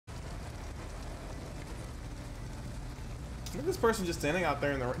Look at this person just standing out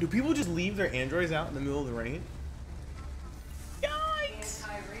there in the rain. Do people just leave their androids out in the middle of the rain? Yikes!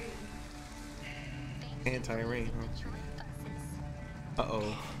 Anti-rain, huh?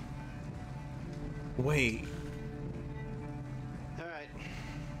 Uh-oh. Wait. Alright.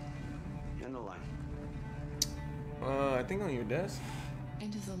 End the line. I think on your desk.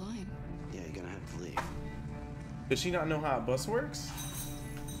 End of the line. Yeah, you're gonna have to leave. Does she not know how a bus works?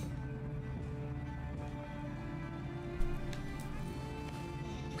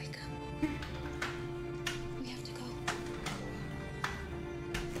 Wake up. We have to go.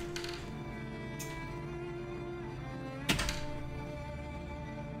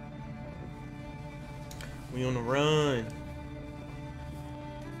 We on the run.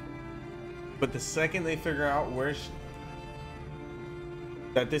 But the second they figure out where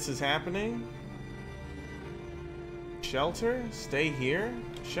that this is happening, shelter, stay here,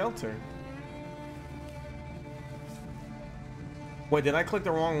 shelter. Wait, did I click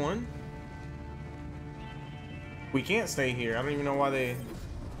the wrong one? We can't stay here. I don't even know why they...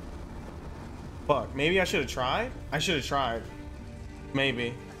 Fuck, maybe I should have tried? I should have tried.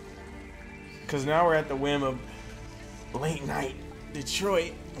 Maybe. Because now we're at the whim of late night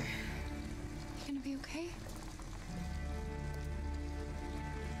Detroit. You gonna be okay?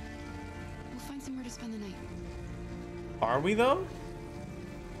 We'll find somewhere to spend the night. Are we though?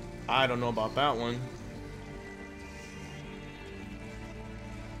 I don't know about that one.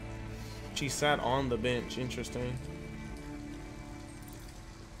 She sat on the bench. Interesting.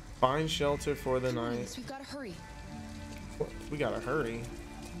 Find shelter for the night. We've gotta hurry. We gotta hurry.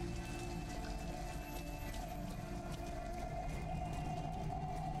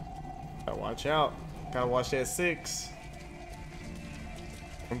 Gotta watch out. Gotta watch that 6.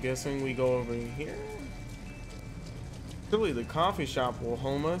 I'm guessing we go over here. Surely the coffee shop will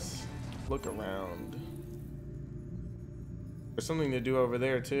home us. Look around. There's something to do over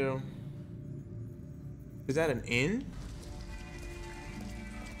there too. Is that an inn?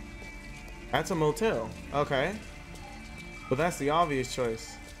 That's a motel. Okay. But that's the obvious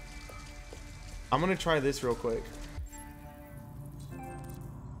choice. I'm gonna try this real quick.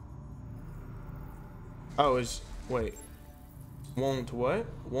 Oh, it's... Wait. Won't what?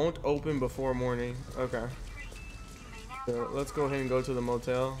 Won't open before morning. Okay. So let's go ahead and go to the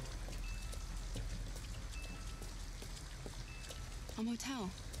motel. A motel.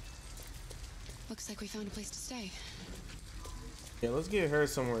 Looks like we found a place to stay. Yeah, let's get her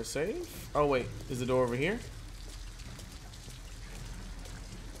somewhere safe. Oh wait, is the door over here?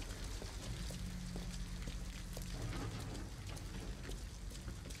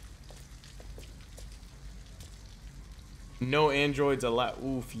 No androids allowed.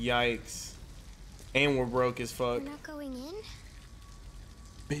 Oof, yikes. And we're broke as fuck. We're not going in?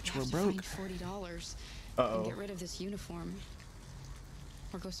 Bitch, we're We have to broke. find $40 Uh-oh. and get rid of this uniform.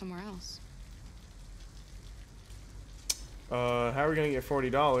 Or go somewhere else. How are we gonna get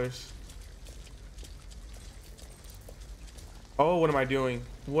 $40? Oh, what am I doing?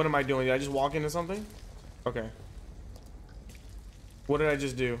 What am I doing? Did I just walk into something? Okay. What did I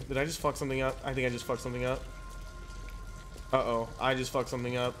just do? Did I just fuck something up? I think I just fucked something up. Uh-oh. I just fucked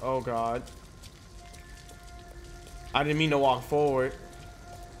something up. Oh, God. I didn't mean to walk forward.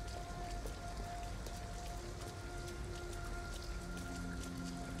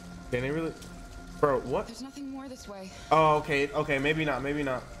 Can they really... Bro, what? There's nothing more this way. Oh, okay. Okay, maybe not. Maybe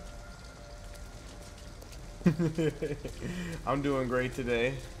not. I'm doing great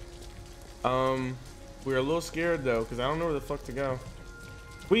today. We're a little scared, though, because I don't know where the fuck to go.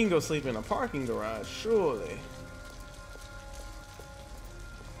 We can go sleep in a parking garage, surely.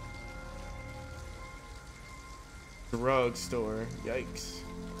 Drugstore. Yikes.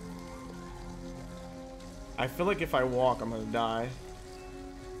 I feel like if I walk, I'm gonna die.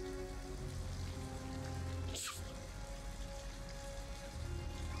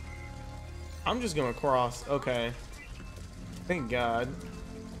 I'm just gonna cross. Okay. Thank God.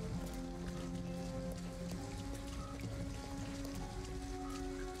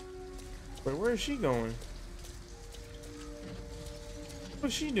 Wait, where is she going?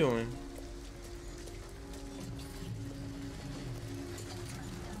 What's she doing?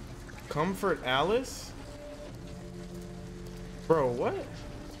 Comfort Alice? Bro, what?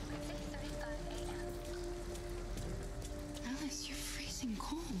 Alice, you're freezing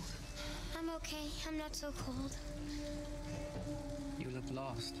cold. I'm okay. I'm not so cold. You look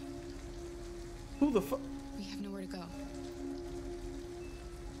lost. Who the fuck? We have nowhere to go.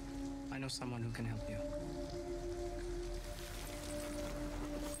 I know someone who can help you.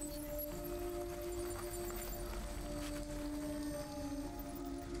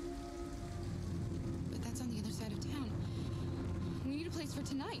 But that's on the other side of town. just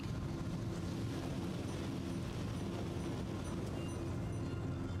for tonight.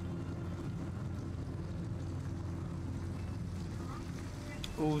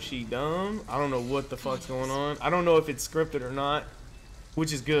 Ooh, she dumb. I don't know what the fuck's going on. I don't know if it's scripted or not,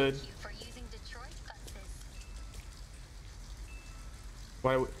 which is good. For using Detroit buses.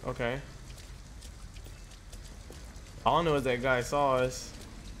 Why? Okay. All I know is that guy saw us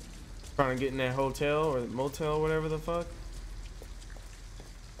trying to get in that hotel or motel, whatever the fuck.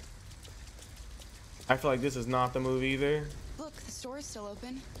 I feel like this is not the move either. Look, the store is still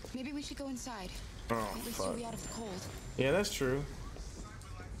open. Maybe we should go inside. Oh, At least fuck. you'll be out of the cold. Yeah, that's true.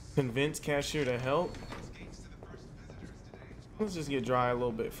 Convince cashier to help. Let's just get dry a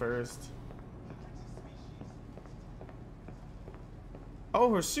little bit first.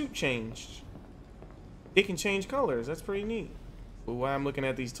 Oh, her suit changed. It can change colors. That's pretty neat. But why I'm looking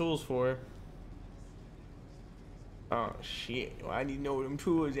at these tools for? Oh shit! Well, I need to know where them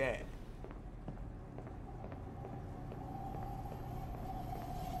tools at.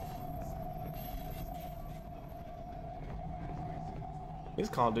 It's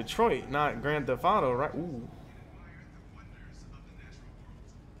called Detroit, not Grand Theft Auto, right? Ooh.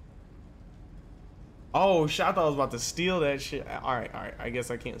 Oh, shit, I thought I was about to steal that shit. Alright, alright. I guess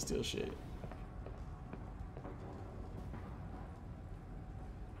I can't steal shit.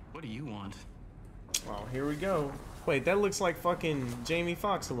 What do you want? Oh, here we go. Wait, that looks like fucking Jamie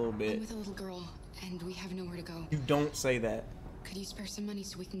Foxx a little I'm bit. with a little girl, and we have nowhere to go. You don't say that. Could you spare some money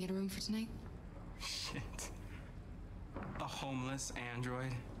so we can get a room for tonight? Shit. A homeless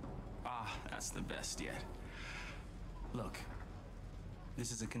android? Ah, that's the best yet. Look,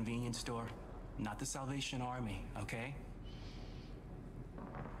 this is a convenience store, not the Salvation Army, okay?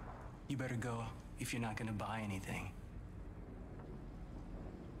 You better go if you're not gonna buy anything.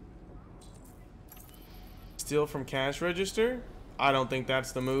 Steal from cash register? I don't think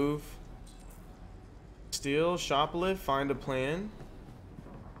that's the move. Steal, shoplift, find a plan.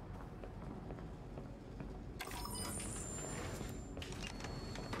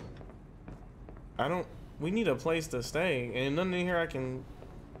 I don't. We need a place to stay, and nothing in here I can.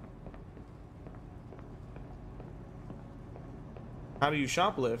 How do you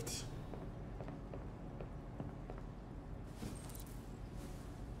shoplift?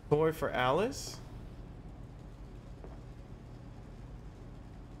 Toy for Alice?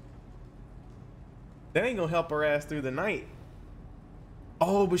 That ain't gonna help her ass through the night.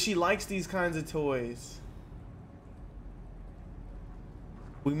 Oh, but she likes these kinds of toys.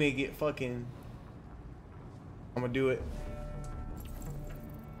 We may get fucking. I'm gonna do it.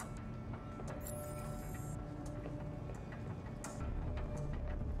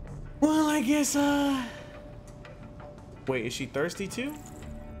 Well, I guess, wait, is she thirsty too?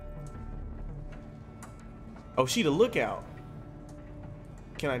 Oh, she the lookout.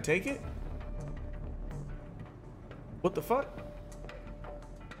 Can I take it? What the fuck?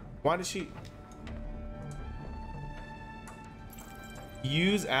 Why did she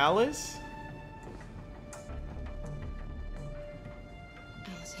use Alice?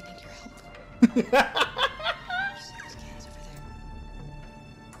 Alice, I need your help. You see those cans over there?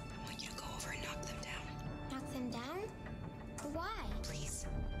 I want you to go over and knock them down. Knock them down? Why? Please.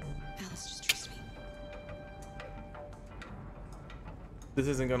 Alice, just trust me. This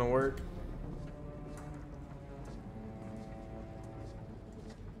isn't gonna work.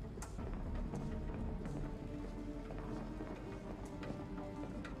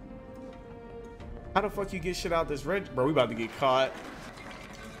 How the fuck you get shit out this red? Bro, we about to get caught.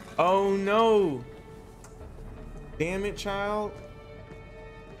 Oh no. Damn it, child.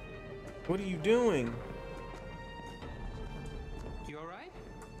 What are you doing? You alright?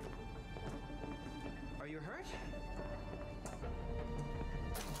 Are you hurt?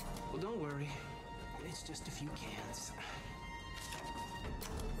 Well, don't worry. It's just a few cans.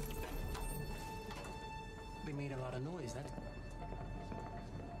 They made a lot of noise, that's...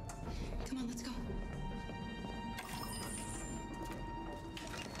 Come on, let's go.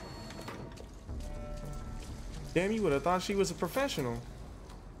 Damn, you would have thought she was a professional.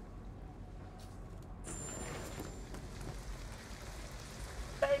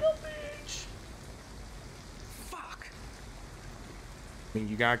 Fuck! I mean,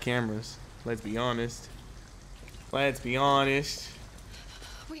 you got cameras. Let's be honest. Let's be honest.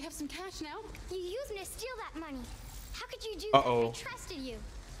 We have some cash now. You used me to steal that money. How could you do Uh-oh. that? I trusted you.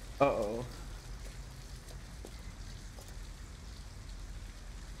 Uh-oh.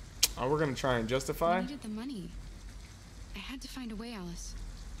 Oh, we're gonna try and justify? I needed the money. I had to find a way, Alice.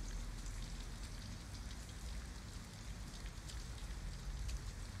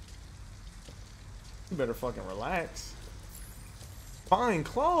 You better fucking relax. Fine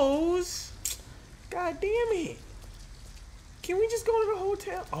clothes? God damn it. Can we just go to the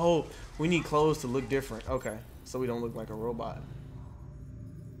hotel? Oh, we need clothes to look different. Okay, so we don't look like a robot.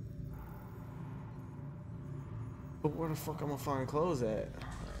 But where the fuck I'm gonna find clothes at?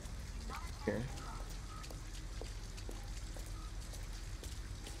 Here.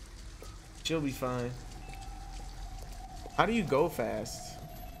 She'll be fine. How do you go fast?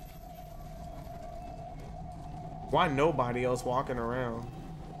 Why nobody else walking around?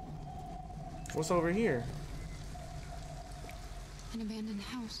 What's over here? An abandoned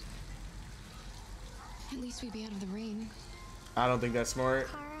house. At least we'd be out of the rain. I don't think that's smart.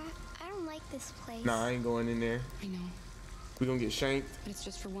 Kara, I don't like this place. Nah, I ain't going in there. I know, We gonna get shanked. but it's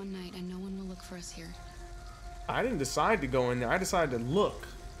just for one night and no one will look for us here. I didn't decide to go in there. I decided to look.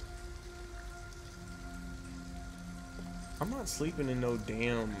 I'm not sleeping in no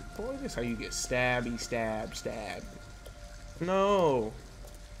damn... Boy, this how you get stabby, stabbed. No.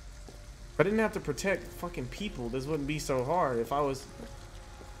 If I didn't have to protect fucking people, this wouldn't be so hard. If I was...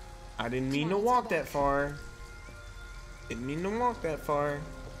 I didn't mean to walk that far. Didn't mean to walk that far.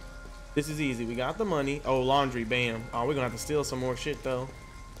 This is easy. We got the money. Oh, laundry. Bam. Oh, we're gonna have to steal some more shit, though.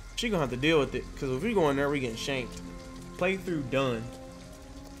 She gonna have to deal with it. Because if we go in there, we getting shanked. Playthrough done.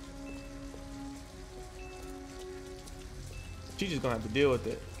 She just gonna have to deal with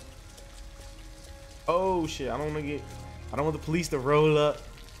it. Oh shit, I don't want the police to roll up,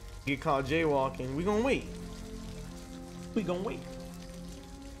 get caught jaywalking. We gonna wait.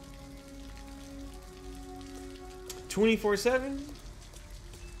 24/7?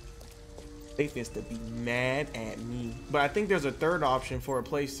 They finna be mad at me. But I think there's a third option for a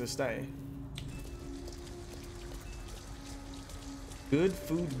place to stay. Good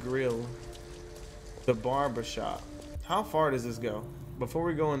Food Grill. The barbershop. How far does this go? Before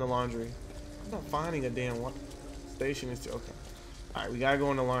we go in the laundry. I'm not finding a damn station. Is okay. Alright, we gotta go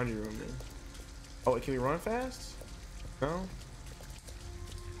in the laundry room then. Oh, wait, can we run fast? No?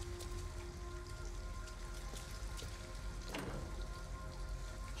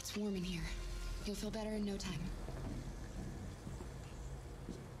 It's warm in here. You'll feel better in no time.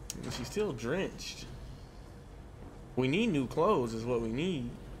 But she's still drenched. We need new clothes is what we need.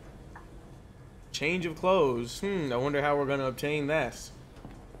 Change of clothes. I wonder how we're gonna obtain that.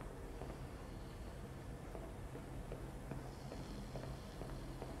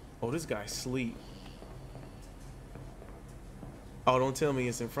 Oh, this guy's asleep. Oh, don't tell me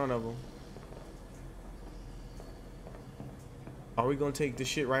it's in front of him. Are we gonna take this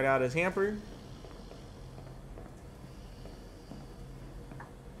shit right out of his hamper?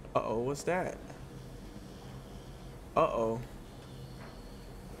 Uh-oh, what's that? Uh-oh.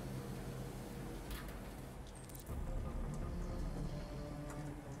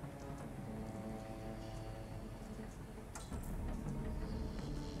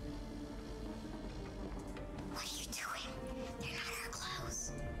 What are you doing? They're not our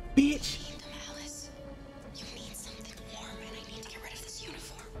clothes. Bitch! Need them, Alice. You need something warm, and I need to get rid of this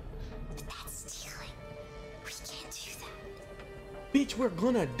uniform. That's stealing. We can't do that. Bitch, we're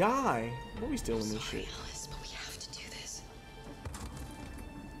gonna die. What are we stealing this Sorry, shit? Alice, but we have to do this.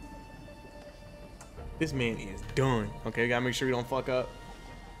 This man is done. Okay, we gotta make sure we don't fuck up.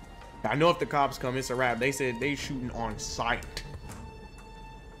 I know if the cops come, it's a wrap. They said they shooting on sight.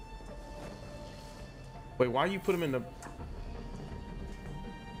 Wait, why you put him in the...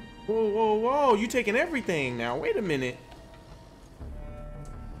 Whoa, whoa, whoa. You taking everything now. Wait a minute.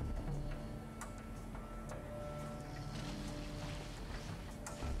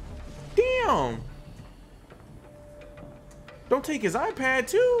 Damn. Don't take his iPad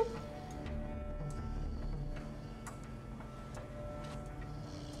too.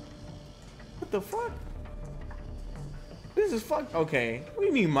 What the fuck? This is fuck. Okay. What do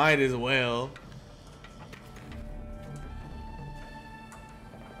you mean might as well?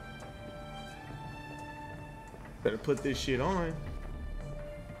 Better put this shit on.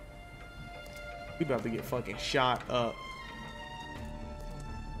 We about to get fucking shot up.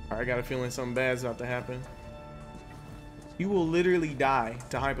 Alright, I got a feeling something bad's about to happen. You will literally die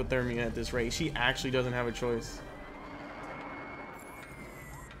to hypothermia at this rate. She actually doesn't have a choice.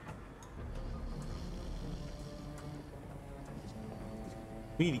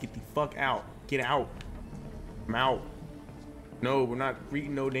 We need to get the fuck out. Get out. I'm out. No, we're not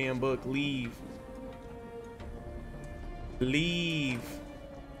reading no damn book. Leave. Leave.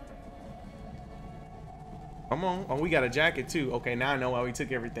 Come on. Oh, we got a jacket too. Okay, now I know why we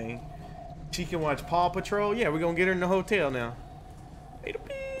took everything. She can watch Paw Patrol. Yeah, we're gonna get her in the hotel now. Hey, the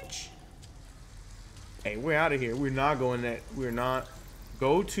bitch. Hey, we're out of here. We're not going that. We're not.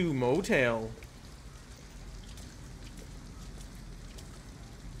 Go to motel.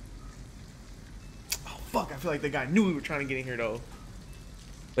 feel like the guy knew we were trying to get in here though.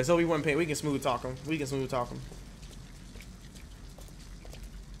 Let's hope he wasn't paying. We can smooth talk him. We can smooth talk him.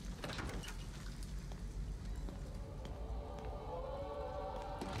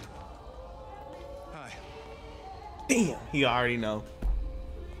 Hi. Damn, he already know.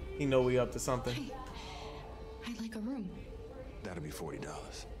 He know we up to something. Hey, I'd like a room. That'll be $40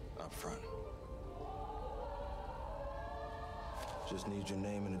 up front. Just need your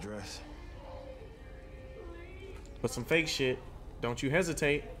name and address. But some fake shit. Don't you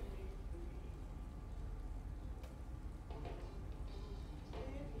hesitate.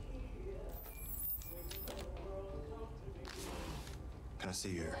 Can I see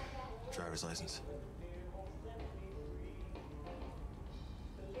your driver's license?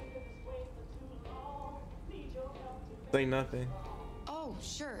 Say nothing. Oh,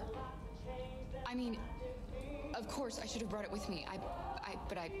 sure. I mean, of course, I should have brought it with me.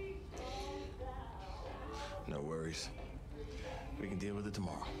 But I. No worries. We can deal with it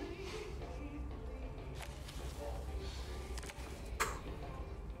tomorrow.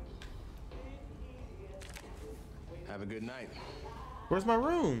 Have a good night. Where's my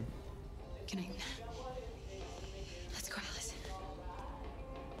room? Can I? Let's go, Alice.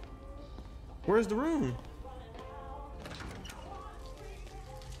 Where's the room?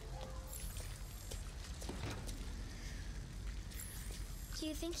 Do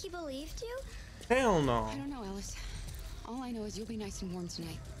you think he believed you? Hell no. I don't know, Alice. All I know is you'll be nice and warm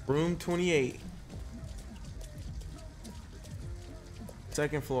tonight. Room 28.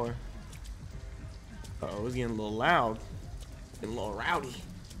 Second floor. Uh-oh, it's getting a little loud. Getting a little rowdy.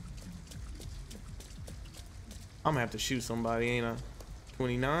 I'm gonna have to shoot somebody, ain't I?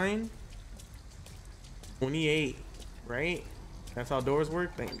 29? 28, right? That's how doors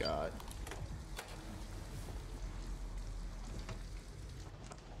work? Thank God.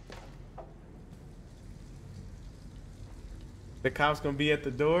 The cops gonna be at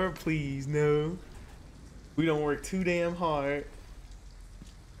the door? Please, no. We don't work too damn hard.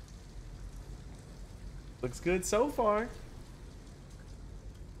 Looks good so far.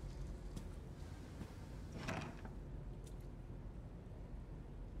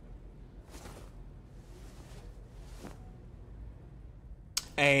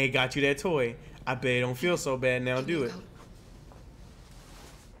 Hey, got you that toy. I bet it don't feel so bad now, do it.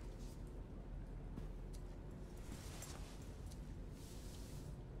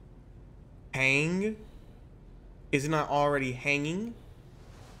 Hang? Is it not already hanging?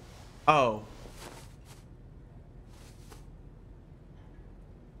 Oh.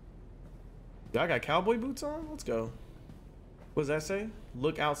 Y'all got cowboy boots on? Let's go. What does that say?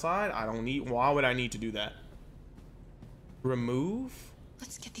 Look outside? I don't need. Why would I need to do that? Remove?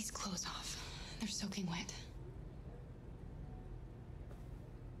 Let's get these clothes off. They're soaking wet.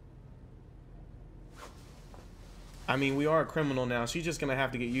 I mean, we are a criminal now. She's just gonna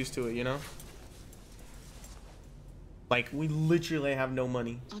have to get used to it, you know? Like, we literally have no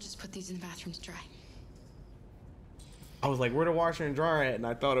money. I'll just put these in the bathroom to dry. I was like, where the washer and dryer at? And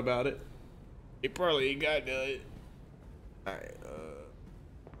I thought about it. It probably ain't got none. Alright,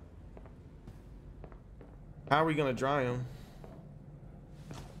 how are we gonna dry them?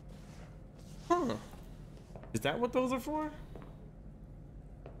 Huh. Is that what those are for?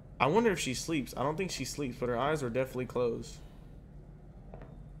 I wonder if she sleeps. I don't think she sleeps, but her eyes are definitely closed.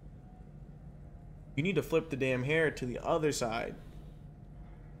 You need to flip the damn hair to the other side.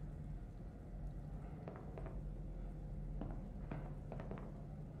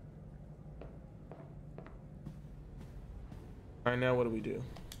 All right, now what do we do?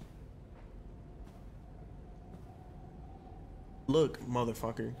 Look,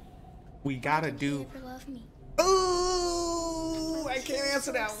 motherfucker. We gotta Did do. he ever love me? Ooh, I can't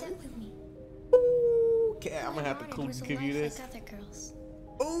answer that Upset one. with me. Ooh, okay, I'm gonna have to He was give you alive this. like other girls.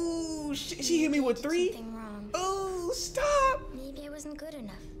 Ooh, she hit me with Did 3. something wrong. Ooh, stop. Maybe I wasn't good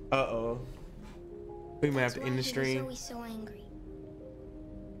enough. Uh-oh. We might have That's to why end the he was stream. always so angry.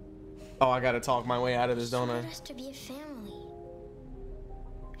 Oh, I gotta talk my way out of this, He don't I? wanted us to be a family.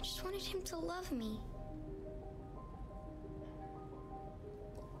 I just wanted him to love me.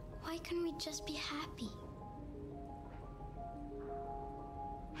 Why couldn't we just be happy?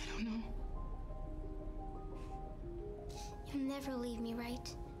 I don't know. You'll never leave me,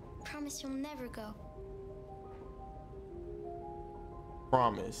 right? Promise you'll never go.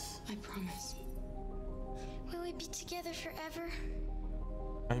 Promise. I promise. Will we be together forever?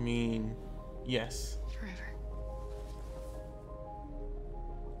 I mean, yes. Forever.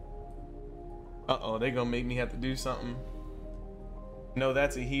 Uh-oh, they gonna make me have to do something. No,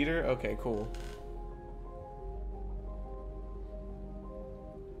 that's a heater? Okay, cool.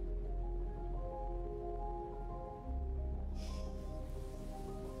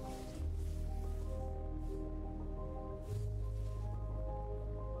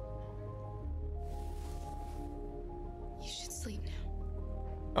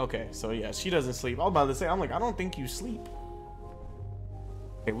 Okay, so yeah, she doesn't sleep. I was about to say, I'm like, I don't think you sleep.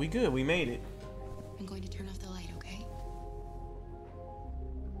 Okay, we good. We made it. I'm going to turn off the light, okay?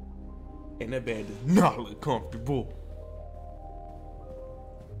 And that bed does not look comfortable.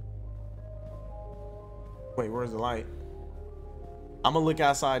 Wait, where's the light? I'm gonna look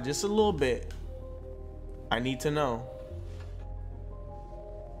outside just a little bit. I need to know.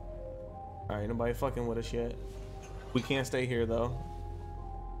 Alright, nobody fucking with us yet. We can't stay here though.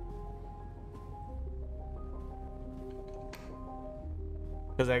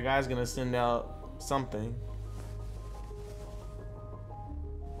 Because that guy's gonna send out something.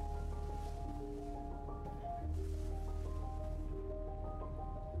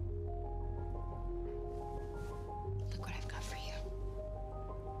 Look what I've got for you.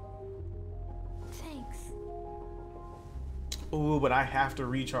 Thanks. Ooh, but I have to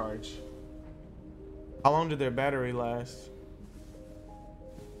recharge. How long did their battery last?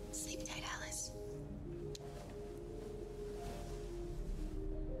 Sleep tight, Alice.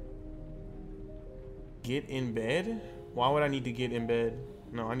 Get in bed? Why would I need to get in bed?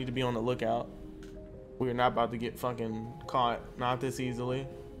 No, I need to be on the lookout. We're not about to get fucking caught. Not this easily.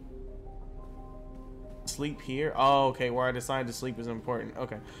 Sleep here? Oh, okay. Where I decide to sleep is important.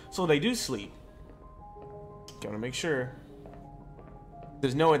 Okay. So they do sleep. Gotta make sure.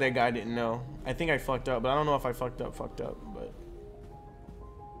 There's no way that guy didn't know. I think I fucked up, but I don't know if I fucked up, but...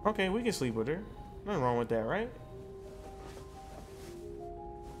 Okay, we can sleep with her. Nothing wrong with that, right?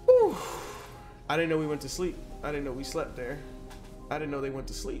 Whew. I didn't know we went to sleep. I didn't know we slept there. I didn't know they went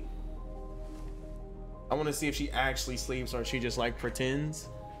to sleep. I want to see if she actually sleeps or if she just like pretends.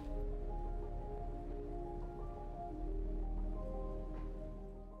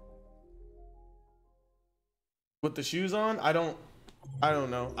 With the shoes on, I don't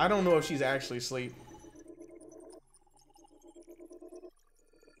know. I don't know if she's actually asleep.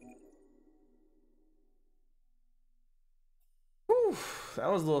 Whew,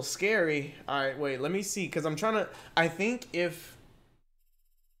 that was a little scary. All right, wait, let me see, because I'm trying to, I think if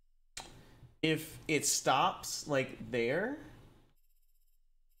it stops like there,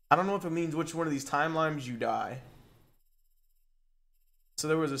 I don't know if it means which one of these timelines you die. So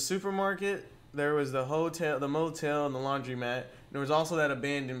there was a supermarket, there was the hotel, the motel, and the laundromat. There was also that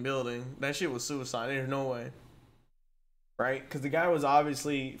abandoned building. That shit was suicide. There's no way. Right? Because the guy was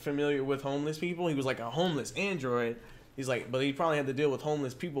obviously familiar with homeless people. He was like a homeless android. He's like, but he probably had to deal with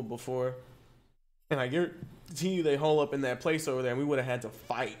homeless people before. And I guarantee you they hole up in that place over there and we would have had to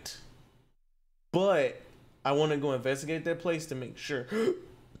fight. But I want to go investigate that place to make sure.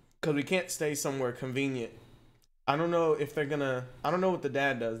 Because we can't stay somewhere convenient. I don't know if they're gonna, I don't know what the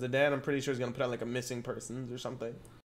dad does. The dad, I'm pretty sure, is gonna put out like a missing persons or something.